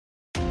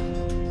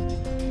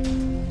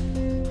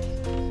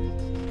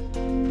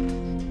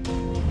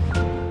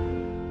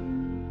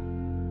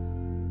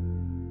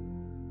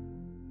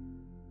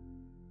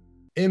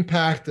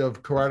impact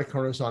of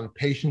keratoconus on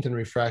patient and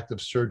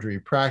refractive surgery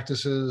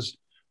practices.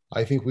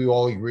 I think we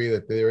all agree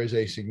that there is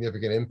a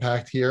significant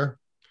impact here.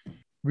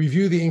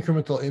 Review the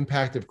incremental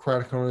impact of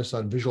keratoconus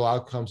on visual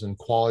outcomes and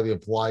quality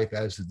of life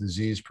as the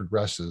disease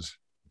progresses.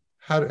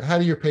 How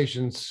are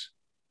patients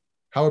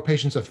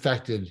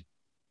affected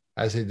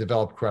as they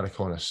develop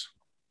keratoconus?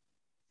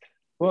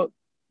 Well,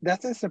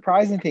 that's a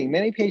surprising thing.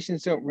 Many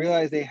patients don't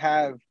realize they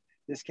have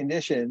this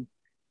condition,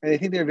 and they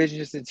think their vision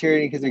is just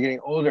deteriorating because they're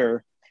getting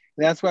older.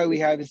 And that's why we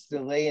have this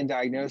delay in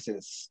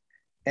diagnosis.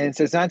 And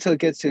so it's not until it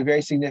gets to a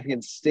very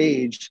significant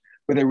stage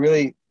where they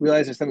really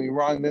realize there's something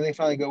wrong, then they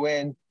finally go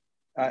in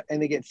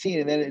and they get seen,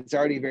 and then it's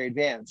already very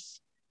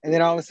advanced. And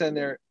then all of a sudden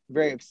they're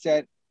very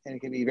upset, and it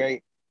can be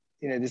very,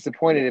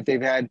 disappointed if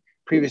they've had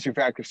previous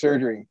refractive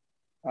surgery.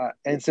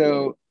 And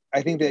so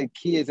I think the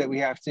key is that we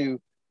have to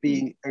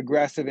be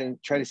aggressive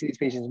and try to see these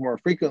patients more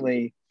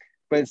frequently,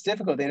 but it's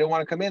difficult. They don't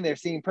want to come in. They're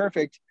seeing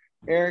perfect.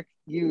 Eric,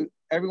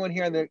 everyone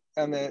here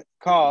on the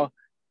call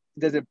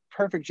does a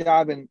perfect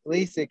job in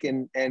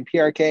LASIK and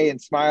PRK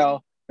and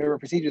SMILE, whatever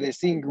procedure. They're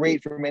seeing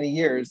great for many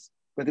years,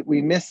 but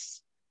we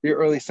miss the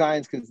early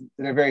signs because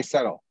they're very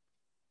subtle.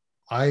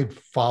 I've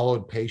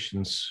followed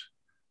patients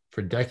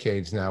for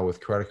decades now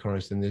with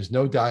keratoconus, and there's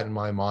no doubt in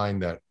my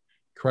mind that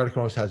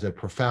keratoconus has a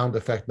profound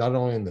effect, not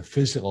only in the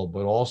physical,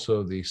 but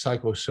also the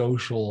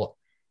psychosocial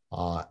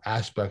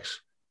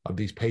aspects of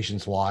these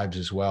patients' lives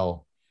as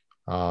well.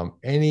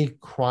 Any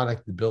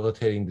chronic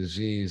debilitating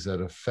disease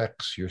that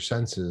affects your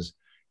senses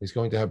is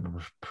going to have a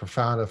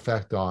profound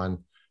effect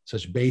on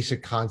such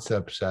basic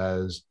concepts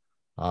as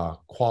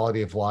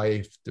quality of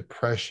life,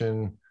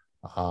 depression,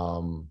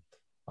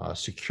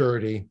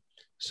 security.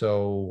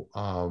 So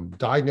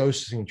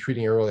diagnosing and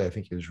treating early, I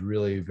think, is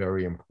really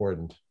very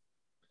important.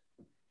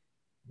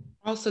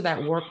 Also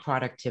that work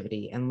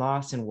productivity and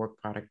loss in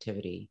work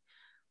productivity,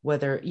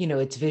 whether,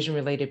 it's vision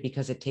related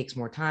because it takes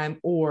more time,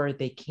 or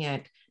they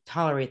can't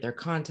tolerate their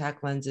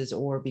contact lenses,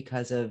 or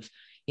because of,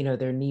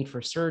 their need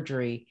for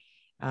surgery,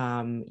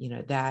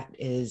 that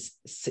is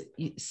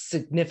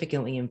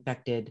significantly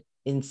infected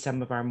in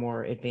some of our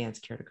more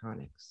advanced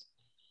keratoconics.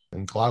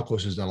 And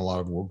Glaukos has done a lot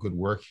of good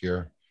work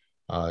here,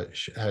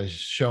 has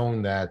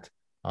shown that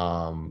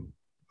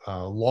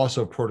loss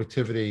of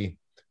productivity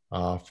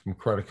from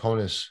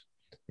keratoconus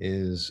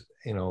is,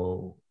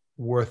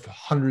 worth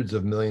hundreds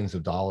of millions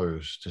of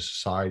dollars to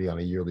society on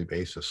a yearly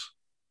basis.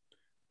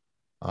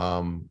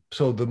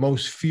 So the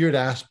most feared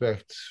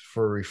aspect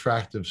for a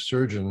refractive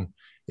surgeon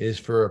is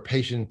for a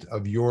patient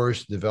of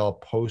yours to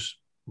develop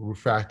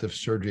post-refractive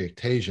surgery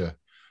ectasia.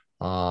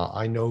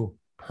 I know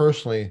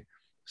personally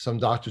some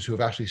doctors who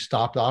have actually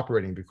stopped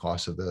operating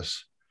because of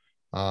this.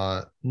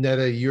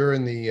 Neda, you're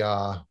in the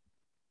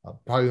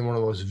probably one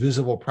of the most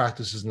visible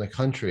practices in the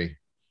country.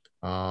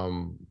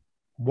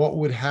 What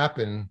would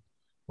happen,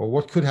 or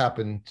what could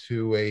happen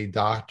to a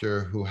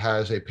doctor who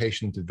has a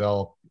patient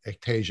develop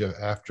ectasia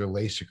after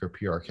LASIK or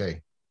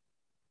PRK?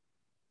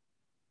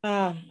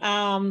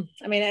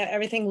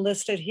 Everything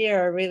listed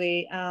here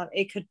really,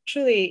 it could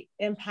truly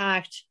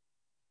impact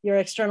your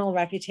external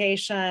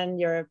reputation,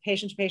 your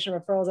patient-to-patient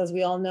referrals. As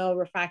we all know,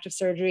 refractive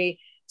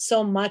surgery,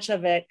 so much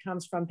of it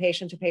comes from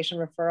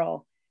patient-to-patient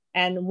referral.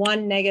 And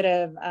one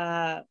negative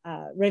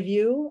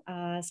review,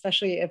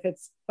 especially if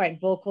it's quite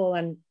vocal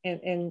and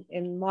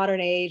in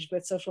modern age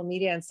with social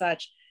media and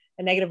such,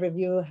 a negative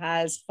review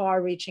has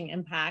far-reaching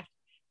impact.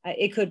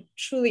 It could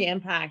truly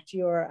impact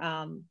your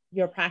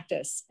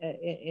practice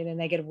in a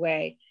negative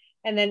way.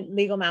 And then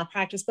legal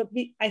malpractice. But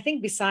I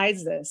think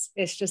besides this,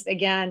 it's just,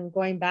 again,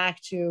 going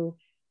back to,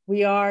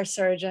 we are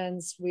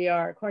surgeons, we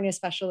are cornea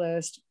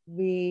specialists,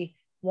 we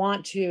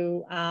want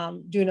to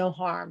do no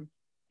harm.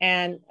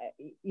 And,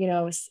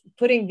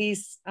 putting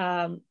these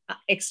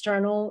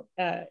external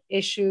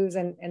issues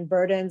and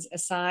burdens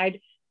aside,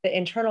 the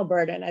internal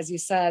burden, as you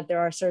said, there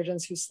are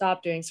surgeons who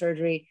stop doing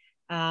surgery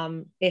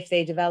if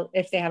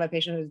they have a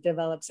patient who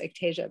develops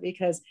ectasia,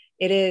 because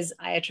it is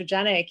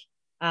iatrogenic.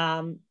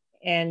 And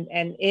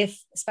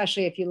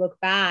especially if you look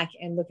back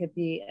and look at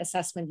the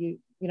assessment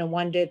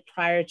one did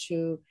prior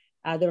to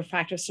the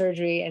refractive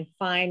surgery and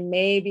find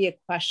maybe a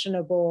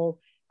questionable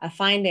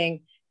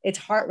finding, it's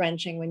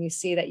heart-wrenching when you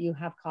see that you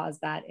have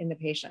caused that in the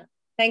patient.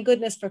 Thank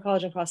goodness for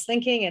collagen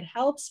cross-linking, it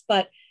helps,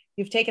 but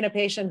you've taken a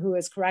patient who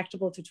is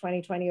correctable to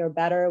 20/20 or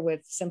better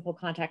with simple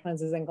contact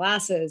lenses and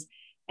glasses,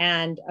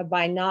 and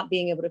by not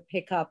being able to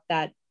pick up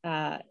that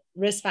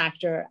risk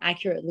factor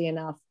accurately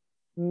enough,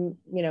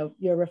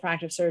 your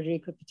refractive surgery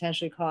could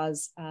potentially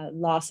cause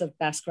loss of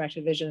best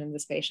corrected vision in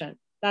this patient.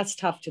 That's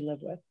tough to live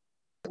with.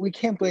 We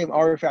can't blame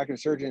all refractive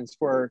surgeons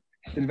for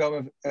the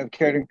development of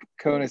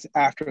keratoconus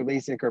after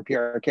LASIK or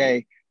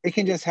PRK. It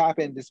can just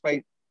happen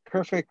despite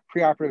perfect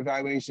preoperative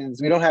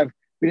evaluations. We didn't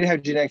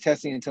have genetic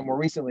testing until more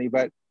recently,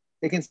 but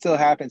it can still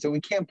happen. So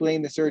we can't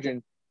blame the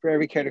surgeon for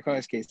every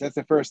keratoconus case. That's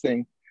the first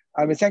thing.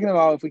 And second of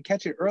all, if we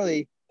catch it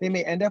early, they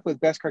may end up with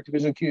best corrected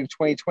visual acuity of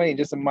 20/20,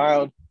 just a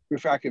mild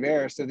refractive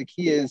error. So the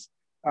key is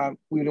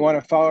we want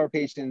to follow our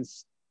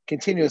patients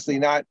continuously,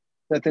 not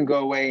let them go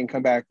away and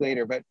come back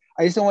later. But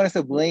I just don't want us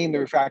to blame the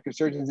refractive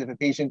surgeons if a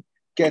patient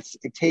gets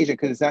ectasia,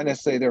 because it's not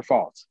necessarily their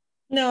fault.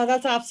 No,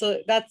 that's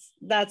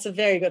a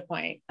very good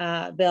point,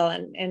 Bill.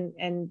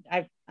 And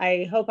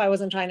I hope I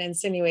wasn't trying to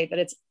insinuate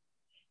that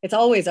it's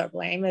always our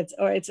blame.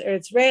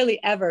 It's rarely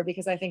ever,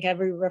 because I think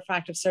every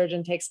refractive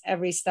surgeon takes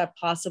every step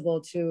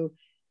possible to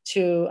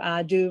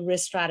do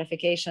risk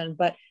stratification.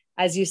 But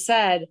as you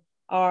said,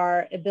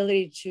 our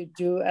ability to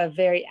do a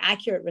very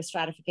accurate risk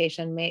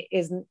stratification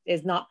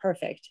is not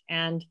perfect.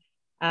 And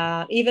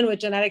even with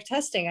genetic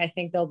testing, I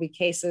think there'll be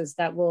cases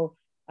that will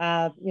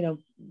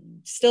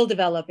still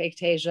develop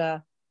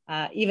ectasia,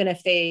 even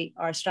if they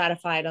are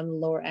stratified on the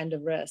lower end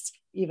of risk,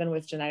 even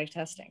with genetic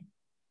testing.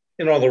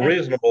 The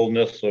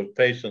reasonableness of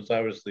patients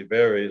obviously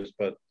varies,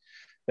 but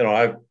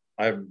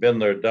I've been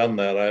there, done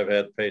that. I've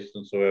had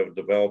patients who have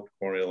developed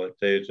corneal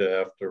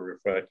ectasia after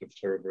refractive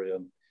surgery,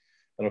 and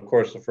of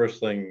course the first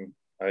thing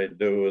I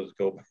do is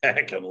go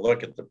back and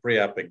look at the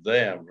pre-op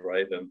exams,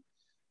 right,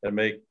 and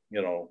make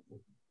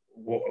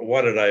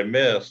what did I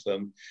miss?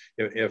 And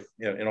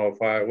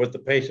if I with the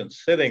patient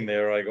sitting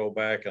there, I go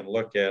back and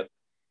look at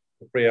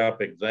the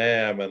pre-op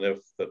exam, and if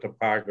the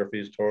topography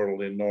is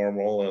totally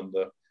normal and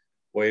the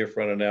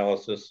wavefront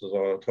analysis is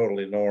all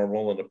totally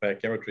normal and the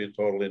pachymetry is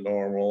totally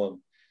normal and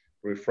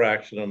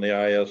refraction and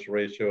the IS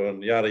ratio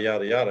and yada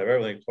yada yada,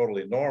 everything's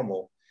totally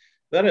normal,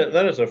 then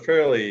it's a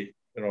fairly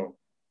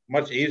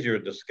much easier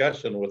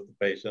discussion with the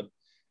patient.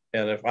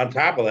 And if on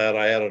top of that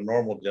I had a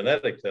normal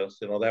genetic test,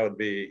 that would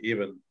be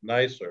even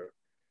nicer.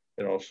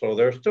 So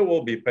there still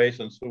will be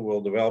patients who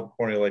will develop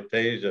corneal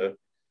ectasia,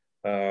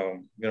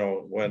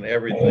 when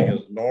everything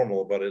is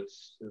normal. But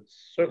it's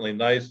certainly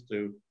nice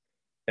to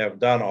have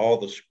done all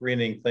the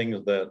screening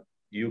things that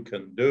you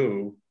can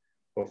do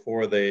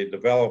before they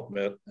develop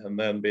it, and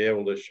then be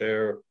able to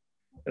share,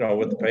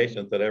 with the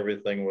patient that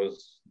everything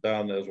was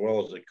done as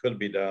well as it could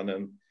be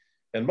done.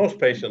 And most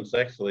patients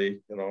actually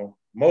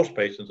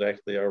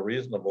are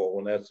reasonable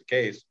when that's the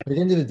case. At the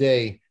end of the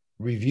day,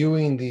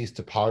 reviewing these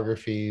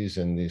topographies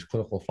and these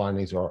clinical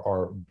findings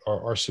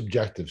are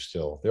subjective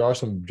still. There are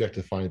some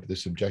objective findings, but they're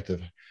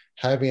subjective.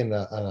 Having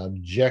an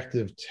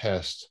objective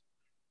test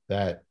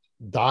that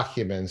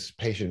documents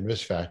patient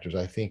risk factors,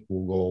 I think,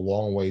 will go a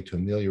long way to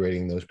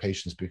ameliorating those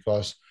patients,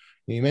 because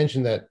you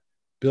mentioned that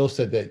Bill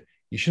said that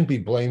you shouldn't be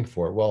blamed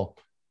for it. Well,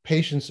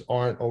 patients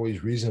aren't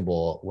always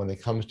reasonable when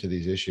it comes to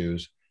these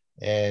issues.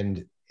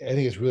 And I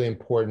think it's really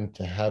important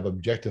to have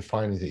objective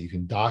findings that you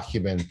can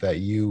document that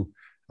you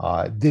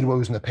did what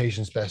was in the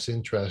patient's best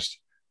interest.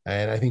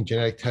 And I think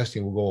genetic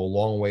testing will go a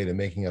long way to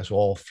making us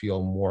all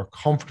feel more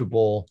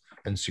comfortable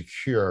and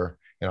secure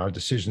in our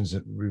decisions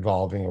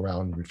revolving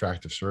around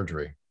refractive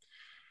surgery.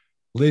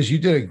 Liz, you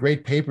did a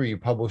great paper you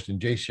published in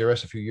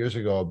JCRS a few years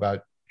ago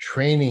about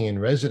training in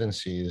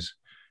residencies.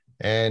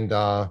 And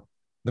the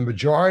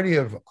majority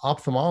of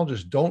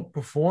ophthalmologists don't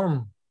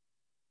perform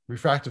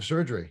refractive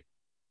surgery.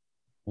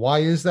 Why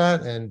is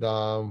that? And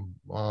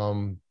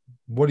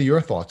what are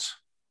your thoughts?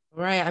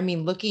 Right. I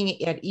mean,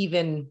 looking at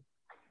even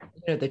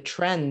the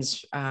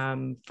trends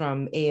from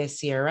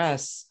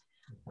ASCRS,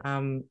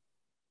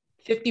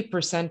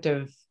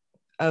 50%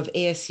 of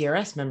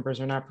ASCRS members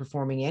are not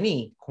performing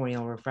any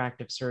corneal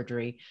refractive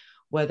surgery,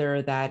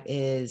 whether that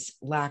is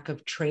lack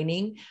of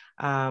training.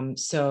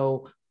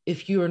 So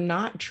if you're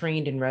not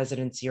trained in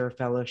residency or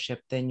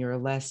fellowship, then you're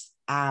less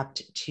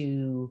apt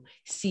to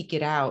seek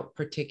it out,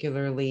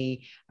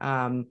 particularly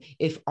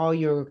if all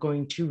you're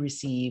going to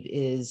receive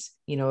is,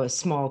 a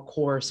small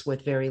course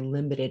with very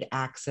limited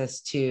access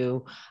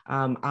to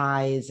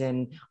eyes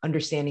and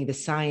understanding the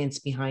science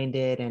behind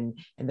it and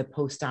the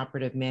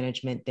postoperative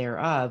management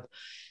thereof.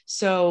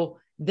 So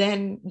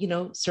then,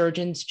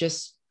 surgeons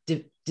just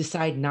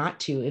decide not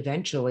to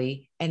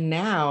eventually. And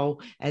now,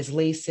 as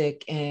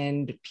LASIK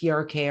and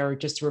PRK are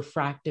just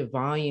refractive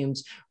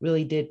volumes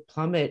really did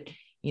plummet,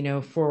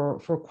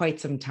 for quite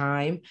some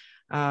time.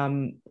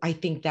 I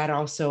think that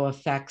also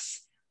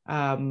affects,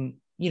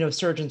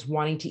 surgeons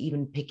wanting to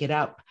even pick it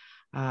up.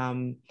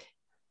 And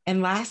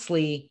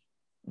lastly,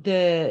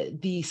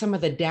 some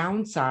of the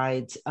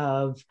downsides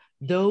of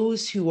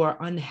those who are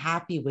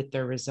unhappy with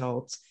their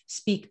results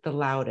speak the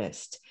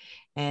loudest.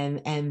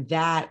 And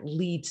that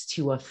leads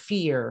to a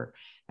fear.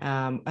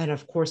 And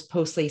of course,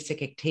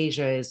 post-LASIK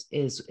ectasia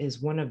is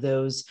one of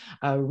those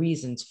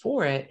reasons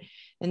for it.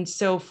 And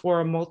so for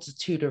a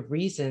multitude of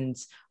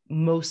reasons,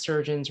 most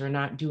surgeons are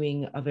not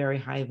doing a very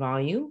high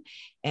volume,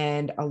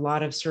 and a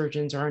lot of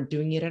surgeons aren't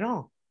doing it at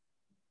all.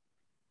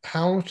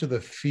 How much of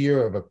the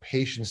fear of a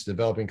patient's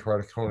developing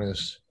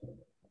keratoconus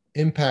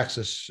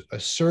impacts a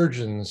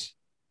surgeon's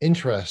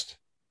interest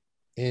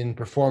in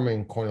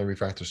performing corneal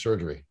refractive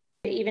surgery?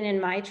 Even in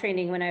my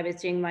training, when I was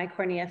doing my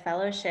cornea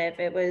fellowship,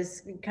 it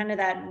was kind of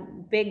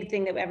that big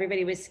thing that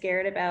everybody was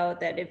scared about,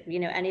 that if,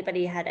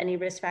 anybody had any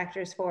risk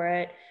factors for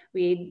it,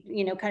 we,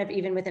 kind of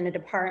even within a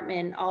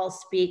department, all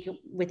speak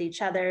with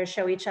each other,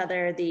 show each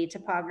other the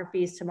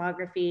topographies,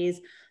 tomographies,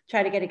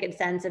 try to get a good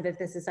sense of if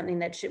this is something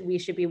that we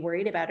should be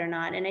worried about or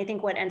not. And I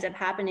think what ends up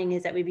happening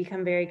is that we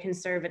become very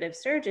conservative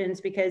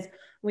surgeons because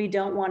we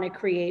don't want to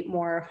create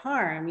more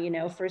harm,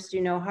 first do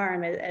no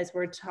harm, as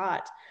we're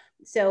taught.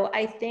 So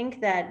I think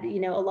that,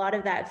 a lot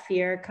of that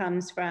fear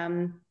comes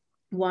from,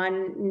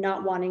 one,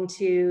 not wanting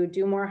to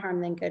do more harm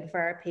than good for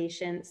our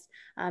patients.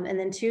 And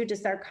then two,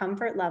 just our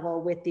comfort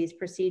level with these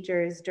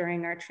procedures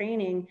during our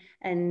training,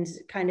 and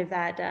kind of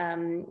that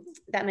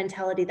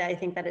mentality that I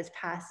think that is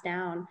passed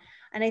down.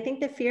 And I think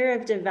the fear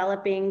of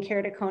developing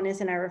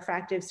keratoconus in our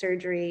refractive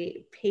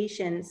surgery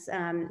patients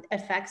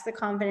affects the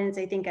confidence,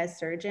 I think, as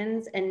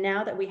surgeons. And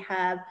now that we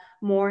have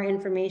more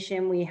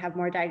information, we have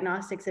more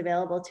diagnostics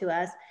available to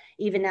us,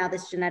 even now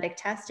this genetic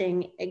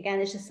testing, again,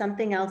 it's just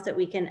something else that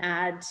we can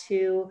add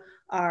to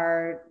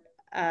our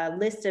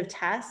list of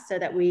tests so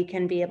that we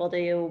can be able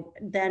to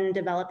then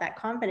develop that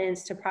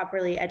confidence to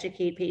properly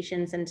educate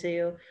patients and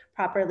to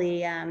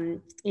properly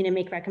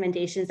make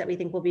recommendations that we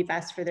think will be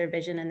best for their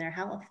vision and their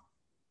health.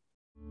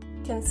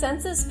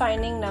 Consensus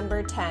finding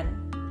number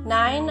 10.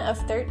 9 of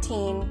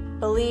 13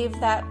 believe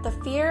that the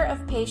fear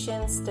of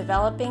patients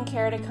developing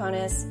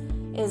keratoconus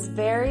is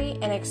very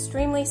and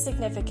extremely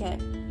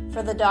significant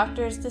for the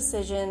doctor's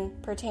decision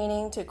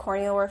pertaining to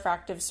corneal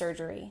refractive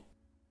surgery.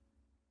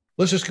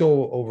 Let's just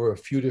go over a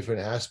few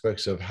different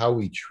aspects of how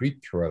we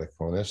treat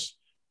keratoconus.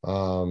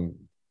 Can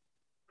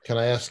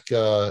I ask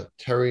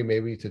Terry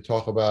maybe to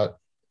talk about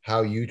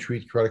how you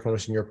treat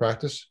keratoconus in your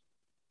practice?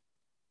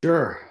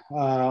 Sure.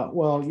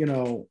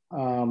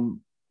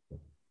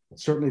 It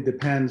certainly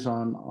depends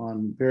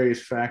on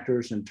various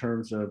factors in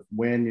terms of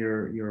when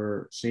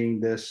you're seeing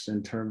this,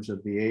 in terms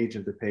of the age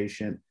of the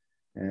patient,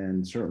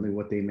 and certainly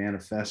what they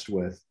manifest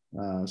with.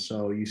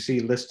 So you see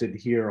listed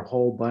here a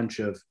whole bunch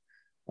of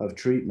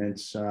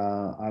treatments,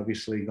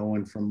 obviously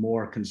going from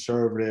more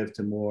conservative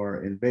to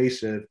more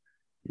invasive.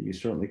 You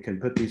certainly can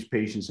put these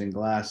patients in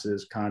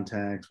glasses,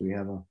 contacts. We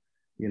have a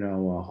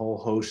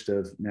whole host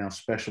of now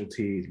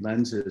specialty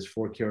lenses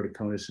for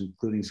keratoconus,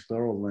 including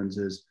scleral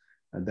lenses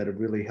that have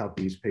really helped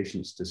these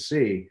patients to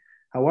see.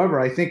 However,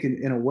 I think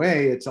in a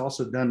way, it's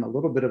also done a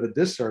little bit of a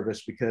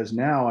disservice, because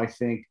now I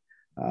think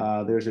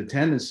there's a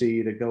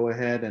tendency to go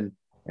ahead and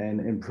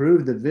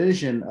improve the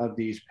vision of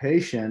these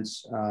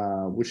patients,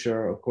 which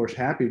are of course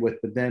happy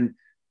with, but then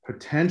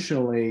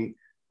potentially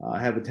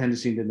have a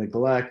tendency to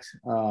neglect,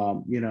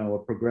 a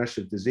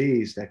progressive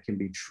disease that can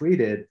be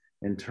treated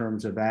in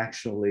terms of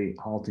actually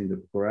halting the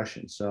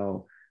progression.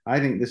 So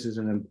I think this is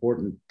an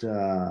important,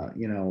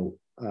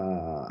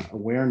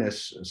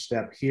 awareness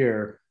step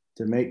here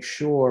to make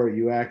sure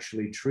you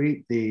actually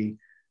treat the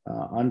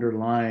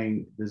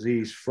underlying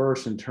disease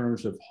first in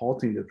terms of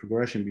halting the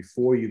progression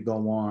before you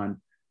go on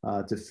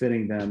to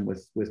fitting them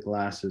with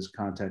glasses,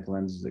 contact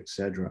lenses,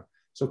 etc.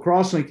 So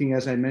cross-linking,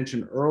 as I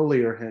mentioned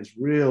earlier, has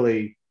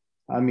really,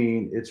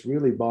 it's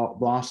really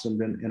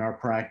blossomed in our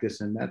practice,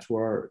 and that's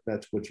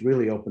what's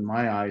really opened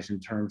my eyes in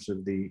terms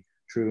of the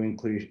true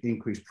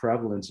increased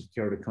prevalence of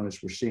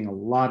keratoconus. We're seeing a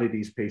lot of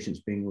these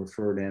patients being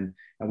referred in,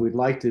 and we'd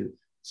like to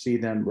see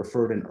them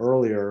referred in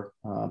earlier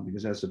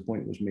because, as the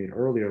point was made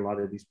earlier, a lot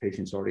of these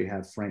patients already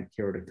have frank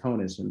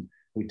keratoconus, and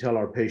we tell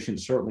our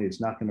patients certainly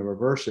it's not going to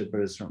reverse it, but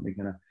it's certainly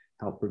going to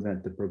help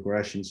prevent the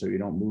progression so you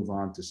don't move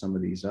on to some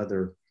of these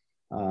other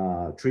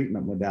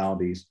treatment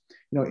modalities.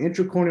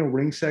 Intracorneal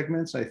ring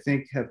segments, I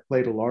think, have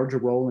played a larger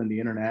role in the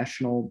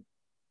international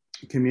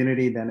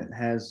community than it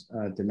has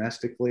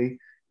domestically.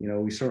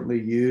 We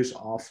certainly use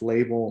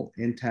off-label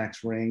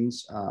Intax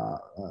rings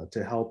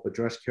to help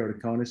address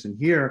keratoconus. And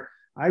here,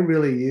 I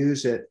really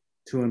use it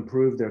to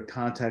improve their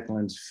contact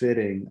lens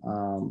fitting.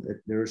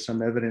 There is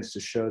some evidence to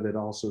show that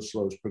also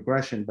slows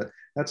progression, but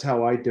that's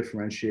how I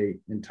differentiate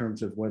in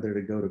terms of whether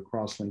to go to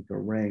crosslink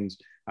or rings.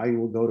 I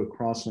will go to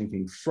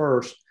crosslinking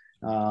first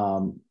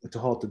to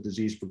halt the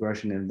disease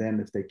progression, and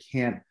then if they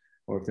can't,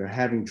 or if they're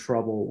having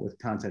trouble with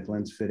contact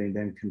lens fitting,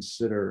 then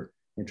consider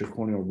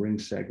intracorneal ring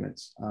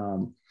segments.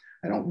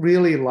 I don't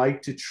really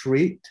like to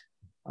treat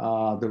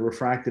the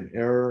refractive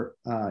error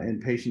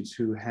in patients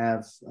who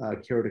have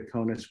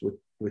keratoconus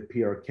with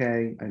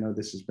PRK. I know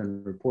this has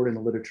been reported in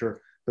the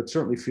literature, but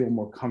certainly feel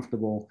more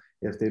comfortable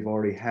if they've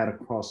already had a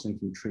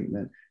cross-linking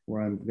treatment,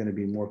 where I'm going to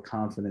be more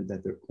confident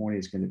that their cornea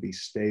is going to be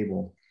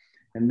stable.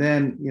 And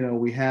then,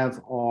 we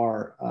have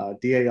our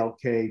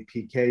DALK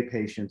PK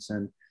patients,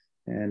 and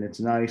it's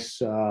nice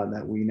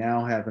that we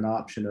now have an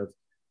option of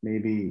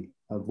maybe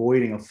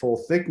avoiding a full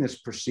thickness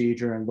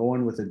procedure and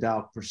going with a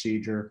DALK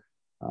procedure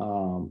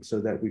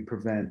so that we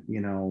prevent,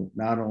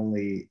 not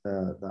only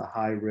the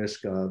high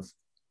risk of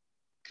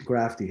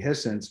graft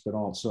dehiscence, but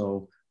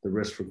also the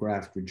risk for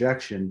graft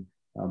rejection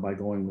by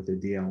going with the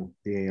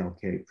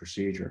DALK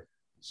procedure.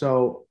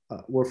 So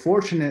we're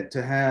fortunate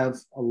to have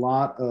a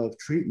lot of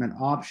treatment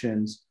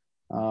options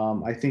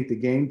I think the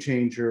game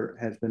changer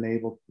has been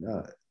able,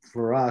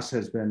 for us,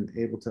 has been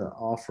able to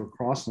offer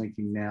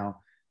cross-linking now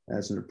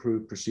as an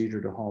approved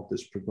procedure to halt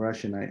this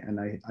progression.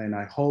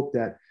 I hope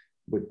that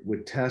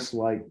with tests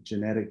like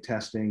genetic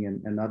testing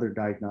and other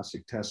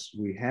diagnostic tests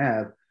we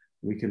have,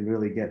 we can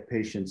really get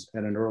patients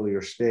at an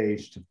earlier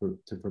stage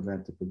to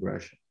prevent the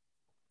progression.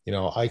 You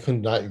know, I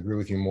could not agree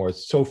with you more.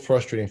 It's so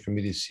frustrating for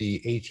me to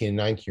see 18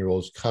 and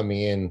 19-year-olds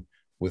coming in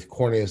with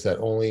corneas that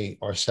only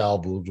are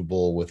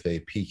salvageable with a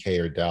PK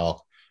or DALC.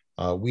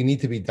 We need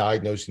to be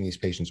diagnosing these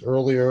patients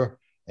earlier,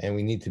 and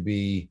we need to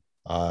be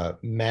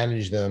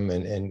manage them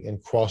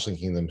and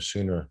cross-linking them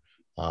sooner.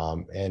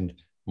 And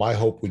my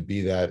hope would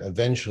be that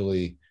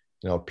eventually,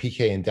 you know,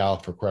 PK and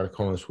DALC for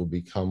keratoconus will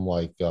become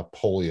like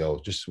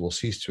polio, just will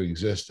cease to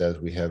exist as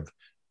we have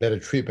better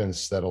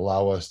treatments that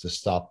allow us to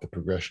stop the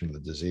progression of the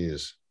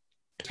disease.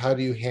 How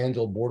do you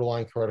handle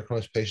borderline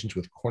keratoconus patients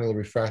with corneal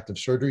refractive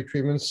surgery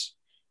treatments?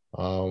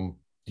 Do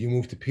you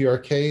move to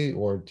PRK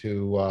or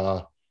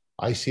to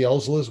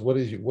ICLs, Liz? What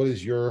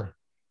is your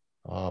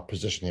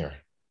position here?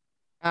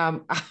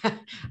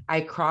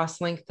 I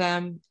cross-link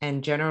them,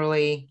 and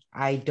generally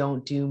I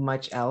don't do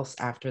much else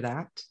after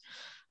that.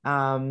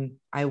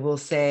 I will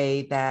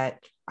say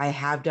that I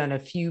have done a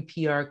few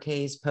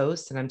PRKs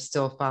post, and I'm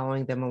still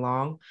following them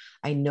along.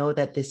 I know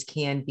that this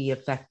can be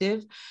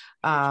effective.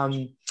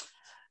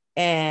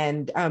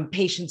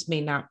 Patients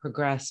may not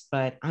progress,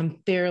 but I'm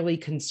fairly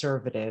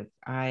conservative.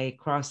 I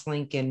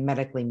cross-link and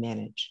medically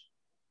manage.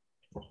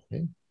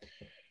 Okay.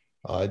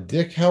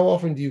 Dick, how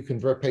often do you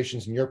convert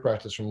patients in your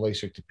practice from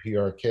LASIK to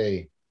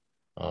PRK?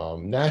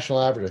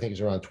 National average, I think,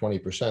 is around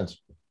 20%.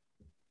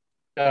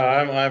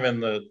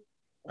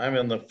 I'm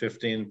in the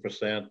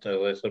 15%,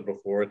 as I said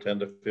before, 10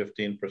 to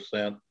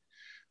 15%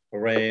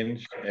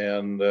 range,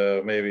 and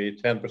maybe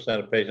 10%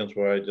 of patients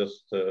where I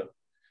just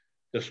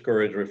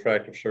discourage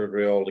refractive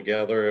surgery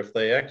altogether. If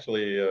they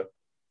actually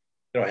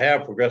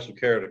have progressive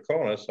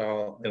keratoconus,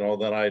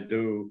 then I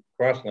do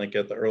cross-link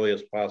at the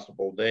earliest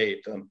possible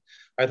date. And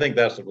I think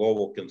that's the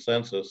global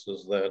consensus,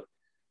 is that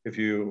if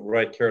you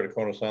write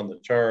keratoconus on the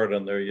chart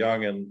and they're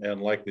young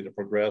and likely to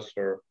progress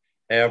or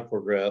have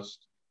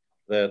progressed,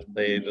 that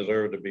they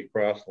deserve to be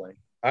cross-linked.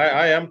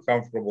 I am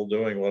comfortable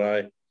doing what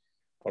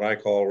I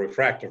call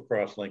refractive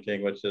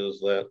cross-linking, which is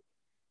that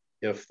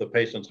if the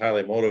patient's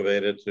highly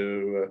motivated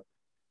to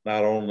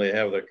not only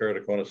have their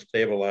keratoconus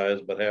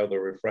stabilized, but have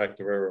their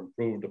refractive error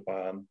improved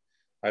upon.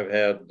 I've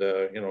had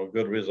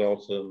good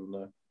results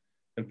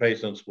in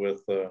patients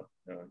with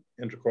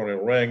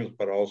intracorneal rings,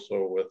 but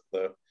also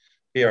with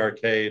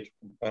PRK.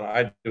 But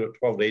I do it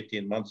 12 to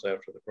 18 months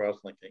after the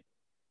cross-linking.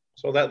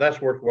 So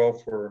that's worked well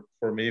for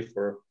me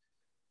for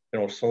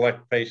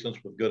select patients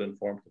with good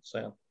informed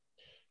consent.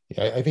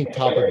 Yeah, I think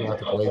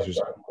topographic lasers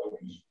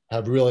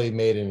have really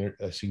made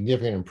a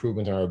significant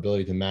improvement in our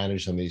ability to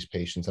manage some of these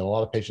patients. And a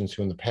lot of patients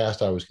who in the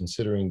past I was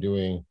considering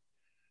doing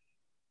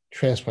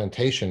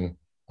transplantation,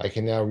 I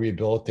can now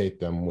rehabilitate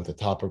them with a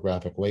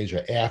topographic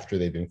laser after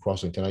they've been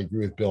cross-linked. And I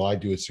agree with Bill, I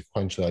do it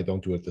sequentially. I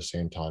don't do it at the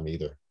same time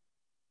either.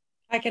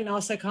 I can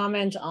also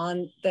comment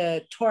on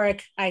the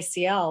toric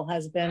ICL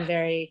has been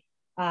very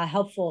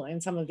helpful in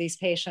some of these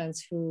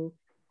patients who,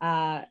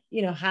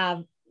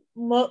 have,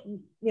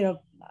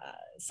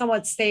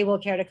 somewhat stable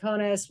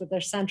keratoconus with their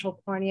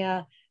central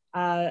cornea,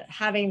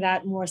 having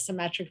that more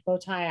symmetric bow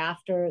tie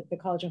after the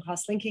collagen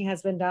cross-linking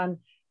has been done.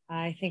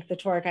 I think the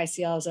toric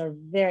ICLs are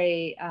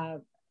very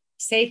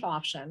safe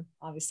option,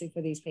 obviously,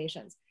 for these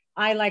patients.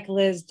 I, like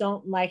Liz,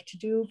 don't like to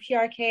do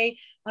PRK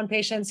on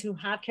patients who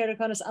have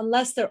keratoconus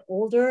unless they're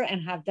older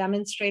and have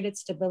demonstrated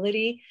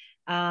stability,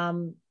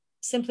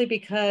 simply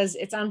because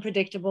it's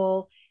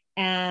unpredictable.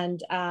 And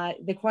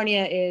the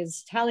cornea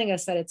is telling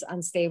us that it's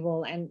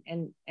unstable,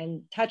 and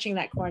touching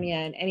that cornea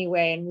in any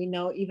way. And we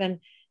know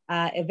even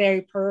a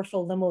very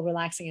peripheral limbal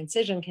relaxing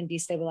incision can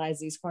destabilize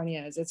these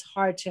corneas. It's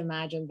hard to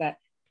imagine that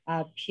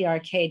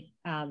PRK,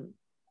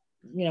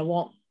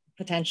 won't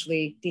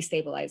potentially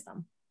destabilize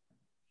them.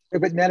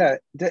 But Neda,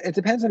 it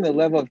depends on the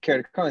level of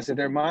keratoconus. If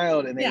they're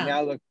mild and they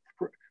now look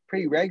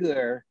pretty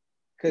regular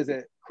because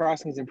the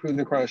crossings improve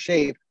the corneal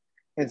shape,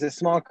 and it's a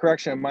small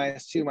correction of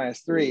 -2,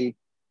 -3,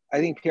 I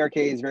think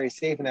PRK is very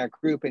safe in that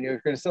group, and you're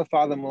going to still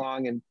follow them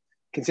along and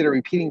consider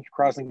repeating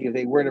cross-linking if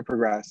they were to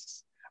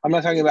progress. I'm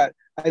not talking about,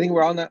 I think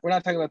we're not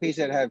talking about patients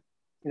that have,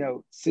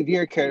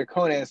 severe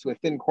keratoconus with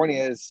thin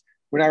corneas.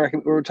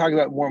 We're talking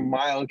about more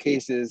mild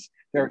cases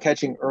that are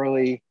catching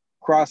early,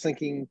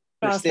 cross-linking,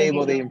 they're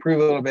stable, they improve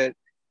a little bit.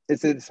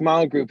 It's a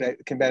small group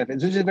that can benefit,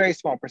 which is a very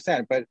small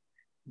percent, but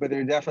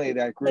they're definitely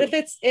that group.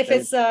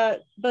 But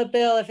but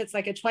Bill, if it's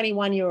like a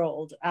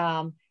 21-year-old,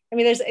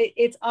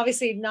 it's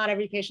obviously not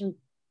every patient.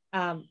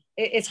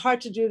 It's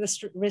hard to do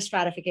the risk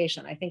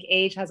stratification. I think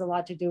age has a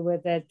lot to do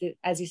with it.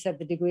 As you said,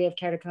 the degree of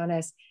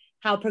keratoconus,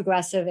 how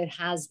progressive it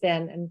has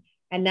been,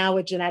 and now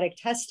with genetic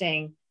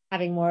testing,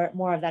 having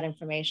more of that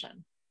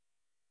information.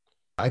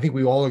 I think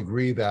we all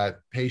agree that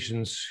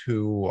patients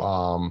who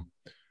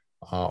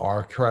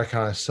are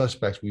keratoconus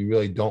suspects, we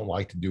really don't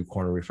like to do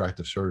corneal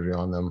refractive surgery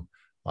on them.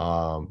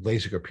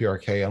 LASIK or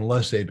PRK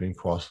unless they've been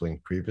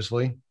cross-linked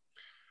previously.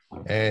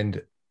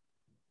 And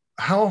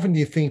how often do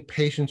you think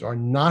patients are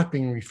not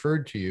being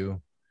referred to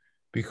you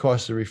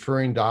because the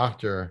referring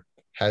doctor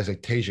has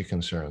ectasia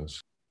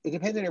concerns? It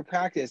depends on your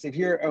practice. If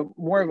you're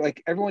more of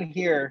like everyone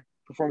here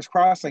performs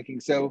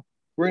cross-linking, so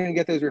we're going to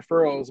get those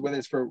referrals, whether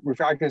it's for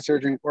refractive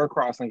surgery or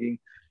cross-linking.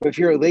 But if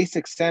you're a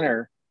LASIK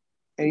center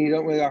and you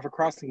don't really offer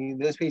cross-linking,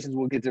 those patients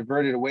will get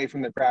diverted away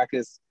from the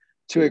practice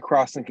to a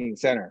cross-linking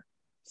center.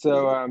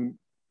 So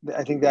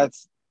I think that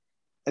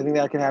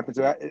can happen.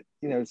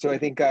 So I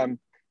think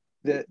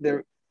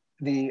the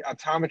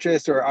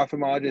optometrist or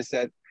ophthalmologist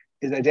that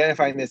is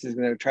identifying this is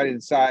going to try to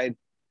decide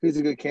who's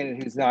a good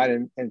candidate, who's not,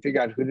 and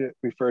figure out who to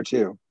refer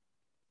to.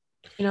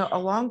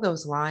 Along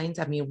those lines,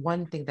 I mean,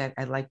 one thing that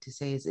I'd like to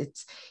say is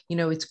it's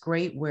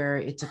great where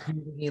it's a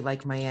community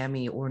like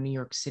Miami or New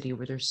York City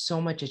where there's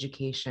so much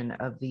education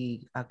of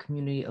the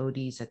community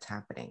ODs that's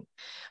happening,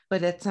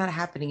 but that's not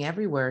happening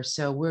everywhere.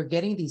 So we're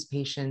getting these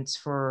patients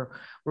for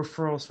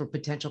referrals for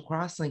potential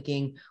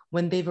cross-linking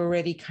when they've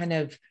already kind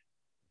of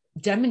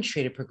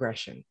demonstrated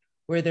progression,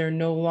 where they're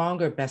no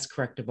longer best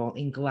correctable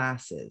in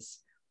glasses,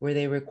 where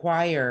they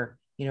require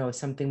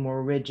something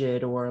more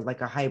rigid or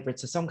like a hybrid,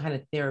 so some kind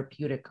of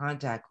therapeutic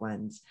contact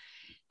lens.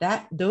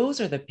 Those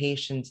are the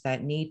patients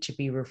that need to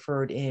be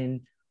referred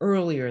in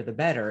earlier the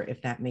better, if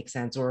that makes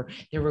sense, or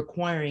they're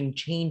requiring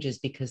changes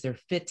because their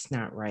fit's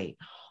not right.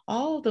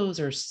 All of those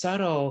are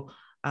subtle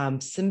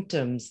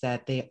symptoms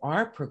that they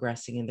are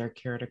progressing in their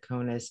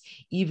keratoconus,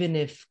 even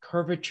if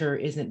curvature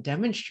isn't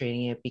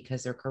demonstrating it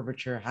because their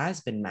curvature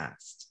has been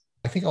masked.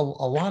 I think a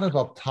lot of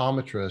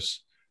optometrists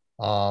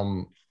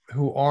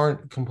who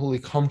aren't completely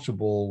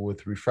comfortable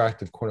with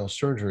refractive corneal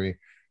surgery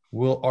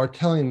are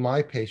telling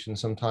my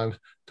patients sometimes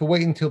to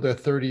wait until they're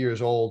 30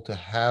 years old to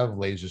have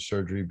laser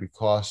surgery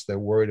because they're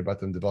worried about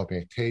them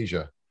developing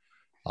ectasia.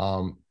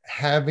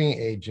 Having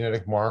a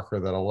genetic marker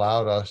that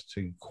allowed us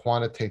to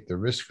quantitate the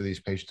risk for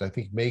these patients, I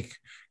think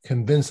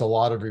convince a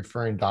lot of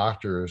referring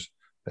doctors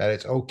that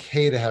it's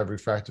okay to have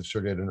refractive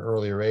surgery at an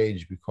earlier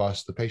age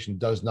because the patient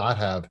does not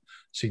have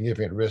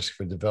significant risk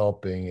for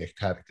developing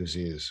ectatic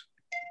disease.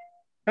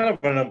 Kind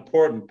of an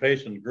important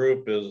patient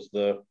group is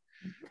the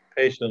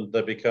patient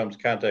that becomes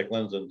contact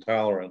lens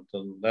intolerant,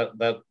 and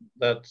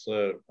that's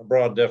a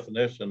broad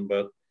definition,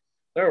 but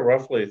there are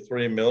roughly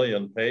 3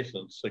 million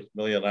patients, 6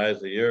 million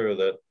eyes a year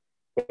that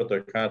put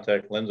their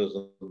contact lenses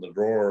in the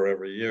drawer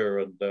every year,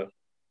 and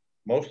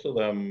most of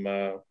them,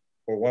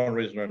 for one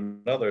reason or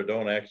another,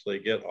 don't actually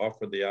get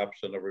offered the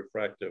option of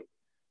refractive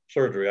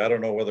surgery. I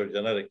don't know whether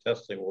genetic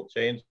testing will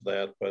change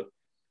that, but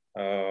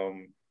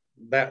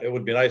that it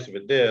would be nice if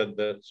it did,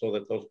 so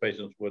that those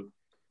patients would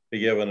be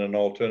given an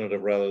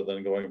alternative rather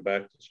than going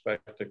back to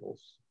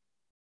spectacles.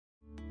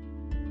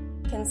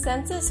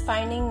 Consensus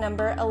finding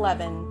number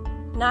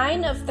 11.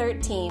 9 of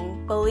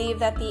 13 believe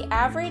that the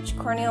average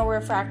corneal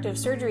refractive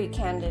surgery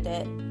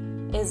candidate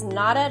is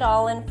not at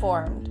all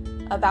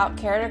informed about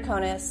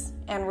keratoconus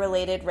and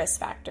related risk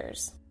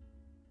factors.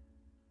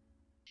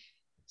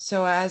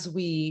 So as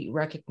we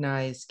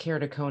recognize,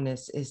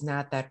 keratoconus is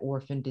not that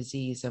orphan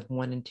disease of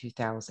 1 in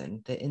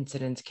 2,000. The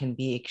incidence can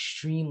be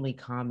extremely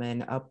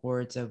common,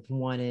 upwards of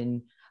 1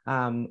 in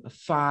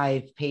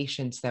 5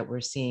 patients that we're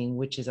seeing,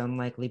 which is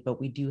unlikely, but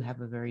we do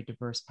have a very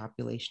diverse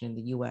population in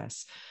the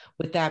US.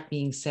 With that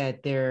being said,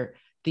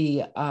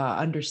 the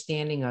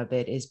understanding of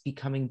it is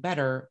becoming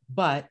better,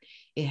 but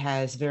it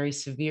has very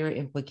severe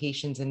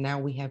implications, and now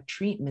we have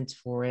treatments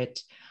for it,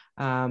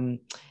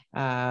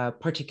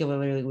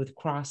 particularly with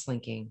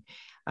cross-linking.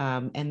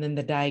 And then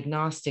the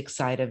diagnostic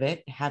side of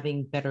it,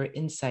 having better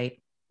insight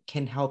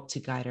can help to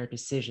guide our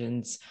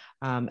decisions,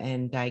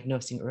 and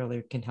diagnosing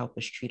earlier can help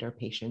us treat our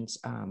patients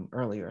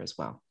earlier as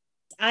well.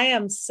 I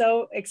am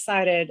so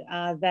excited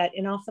that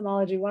in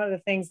ophthalmology, one of the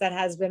things that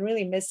has been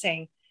really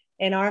missing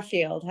in our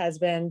field has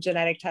been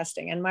genetic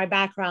testing. And my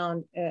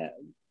background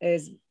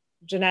is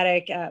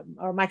genetic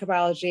or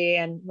microbiology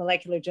and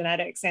molecular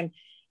genetics.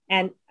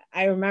 And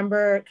I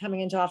remember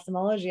coming into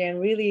ophthalmology and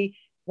really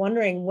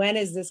wondering, when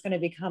is this going to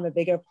become a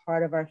bigger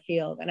part of our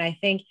field? And I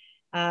think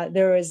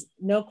there is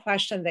no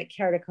question that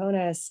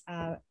keratoconus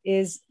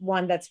is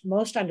one that's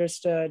most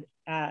understood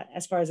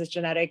as far as its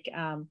genetic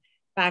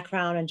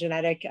background and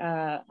genetic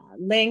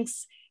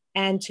links.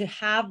 And to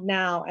have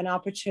now an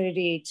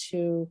opportunity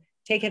to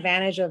take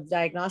advantage of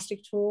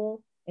diagnostic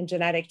tool in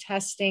genetic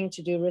testing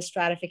to do risk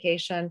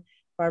stratification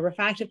for our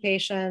refractive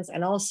patients,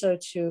 and also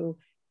to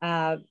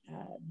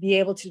be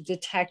able to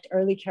detect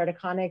early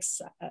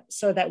keratoconics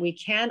so that we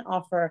can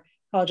offer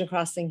collagen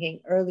cross-linking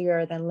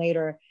earlier than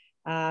later.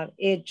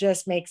 It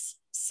just makes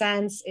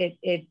sense.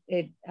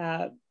 It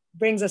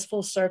brings us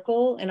full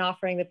circle in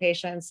offering the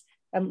patients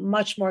a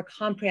much more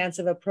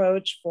comprehensive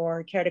approach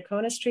for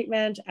keratoconus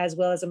treatment, as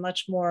well as a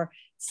much more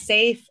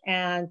safe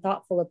and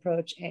thoughtful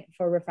approach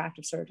for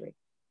refractive surgery.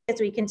 As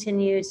we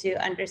continue to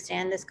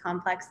understand this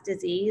complex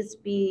disease,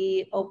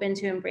 be open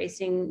to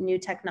embracing new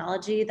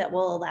technology that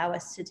will allow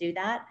us to do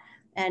that.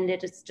 And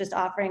it is just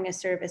offering a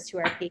service to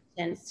our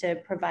patients to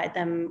provide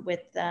them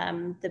with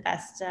the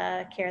best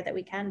care that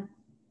we can.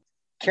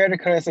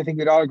 keratoconus, I think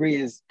we'd all agree,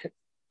 is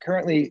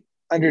currently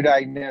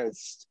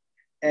underdiagnosed.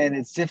 And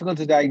it's difficult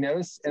to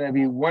diagnose. And it'd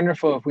be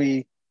wonderful if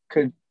we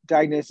could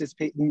diagnose this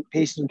patient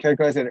with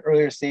keratoconus at an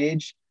earlier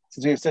stage,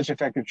 since we have such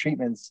effective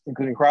treatments,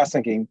 including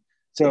cross-linking.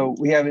 So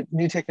we have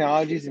new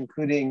technologies,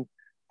 including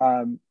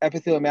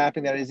epithelial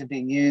mapping that isn't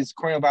being used,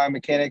 corneal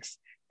biomechanics,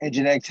 and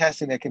genetic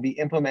testing that can be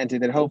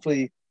implemented that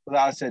hopefully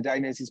allow us to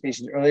diagnose these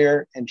patients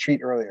earlier and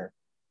treat earlier.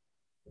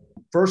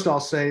 First, I'll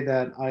say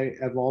that I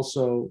have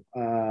also,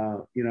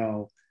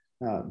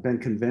 been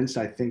convinced.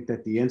 I think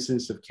that the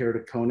incidence of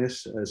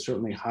keratoconus is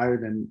certainly higher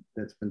than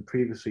that's been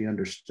previously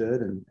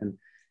understood,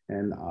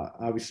 and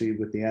obviously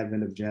with the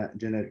advent of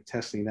genetic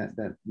testing,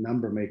 that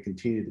number may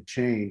continue to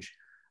change.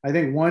 I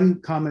think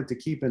one comment to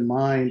keep in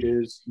mind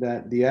is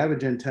that the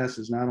Avellino test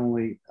is not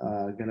only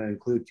going to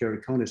include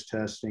keratoconus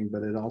testing,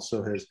 but it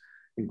also has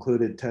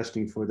included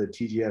testing for the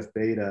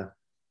TGF-beta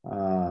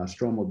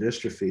stromal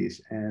dystrophies.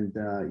 And,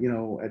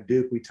 at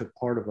Duke, we took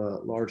part of a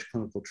large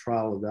clinical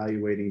trial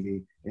evaluating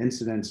the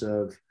incidence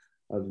of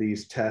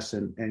these tests.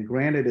 And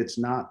granted, it's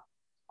not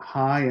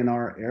high in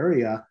our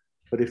area,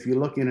 but if you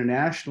look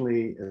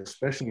internationally,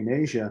 especially in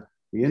Asia,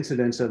 the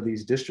incidence of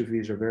these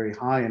dystrophies are very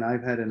high. And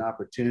I've had an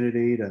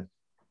opportunity to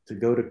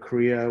go to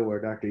Korea,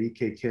 where Dr.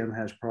 Ike Kim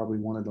has probably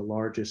one of the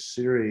largest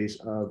series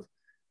of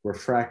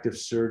refractive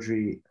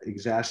surgery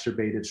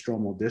exacerbated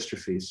stromal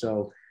dystrophy.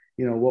 So,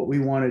 what we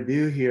want to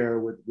do here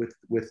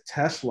with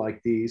tests like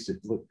these,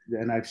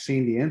 and I've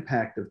seen the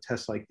impact of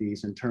tests like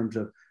these in terms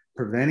of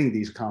preventing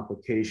these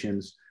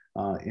complications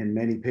in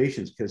many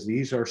patients, because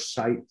these are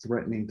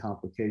sight-threatening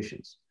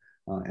complications,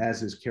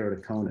 as is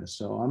keratoconus.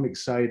 So I'm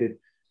excited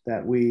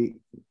that we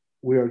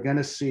are going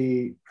to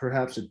see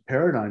perhaps a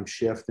paradigm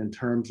shift in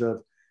terms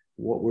of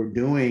what we're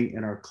doing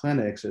in our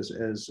clinics.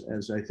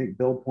 As I think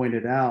Bill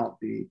pointed out,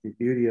 the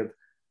beauty of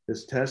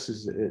this test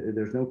is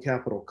there's no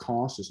capital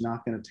cost. It's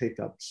not going to take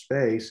up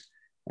space.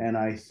 And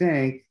I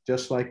think,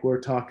 just like we're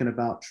talking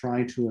about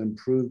trying to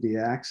improve the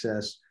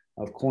access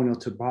of corneal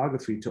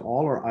topography to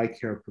all our eye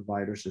care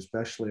providers,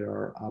 especially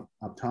our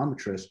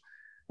optometrists,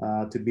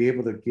 to be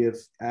able to give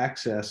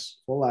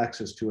full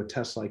access to a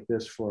test like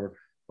this for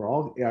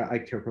all eye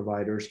care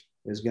providers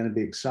is going to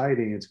be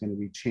exciting. It's going to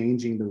be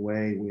changing the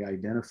way we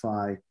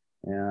identify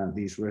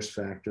these risk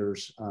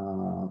factors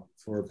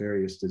for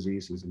various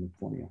diseases in the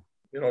cornea.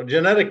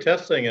 Genetic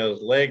testing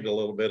has lagged a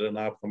little bit in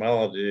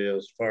ophthalmology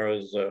as far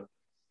as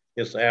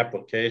its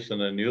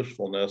application and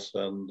usefulness.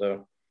 And I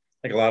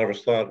think a lot of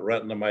us thought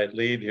retina might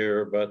lead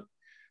here, but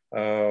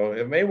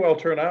it may well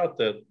turn out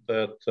that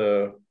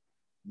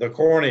the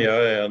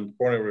cornea and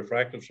corneal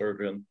refractive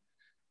surgeon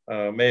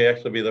may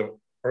actually be the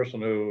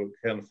person who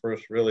can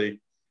first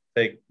really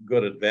take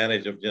good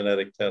advantage of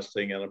genetic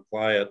testing and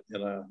apply it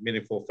in a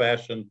meaningful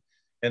fashion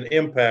and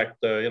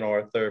impact,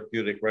 our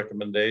therapeutic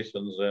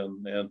recommendations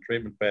and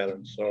treatment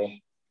patterns. So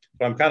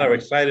I'm kind of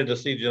excited to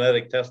see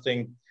genetic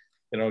testing,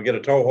 get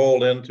a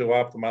toehold into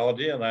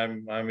ophthalmology, and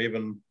I'm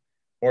even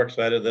more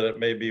excited that it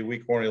may be we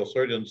corneal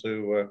surgeons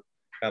who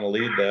kind of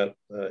lead that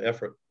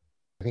effort.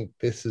 I think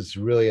this is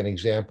really an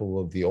example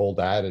of the old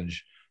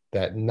adage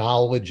that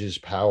knowledge is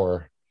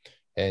power,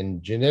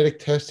 and genetic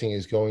testing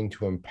is going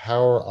to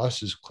empower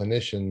us as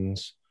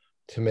clinicians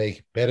to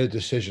make better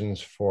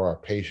decisions for our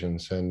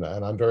patients. And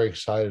I'm very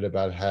excited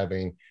about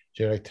having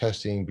genetic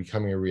testing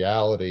becoming a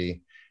reality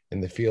in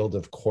the field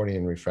of cornea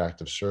and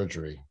refractive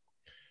surgery.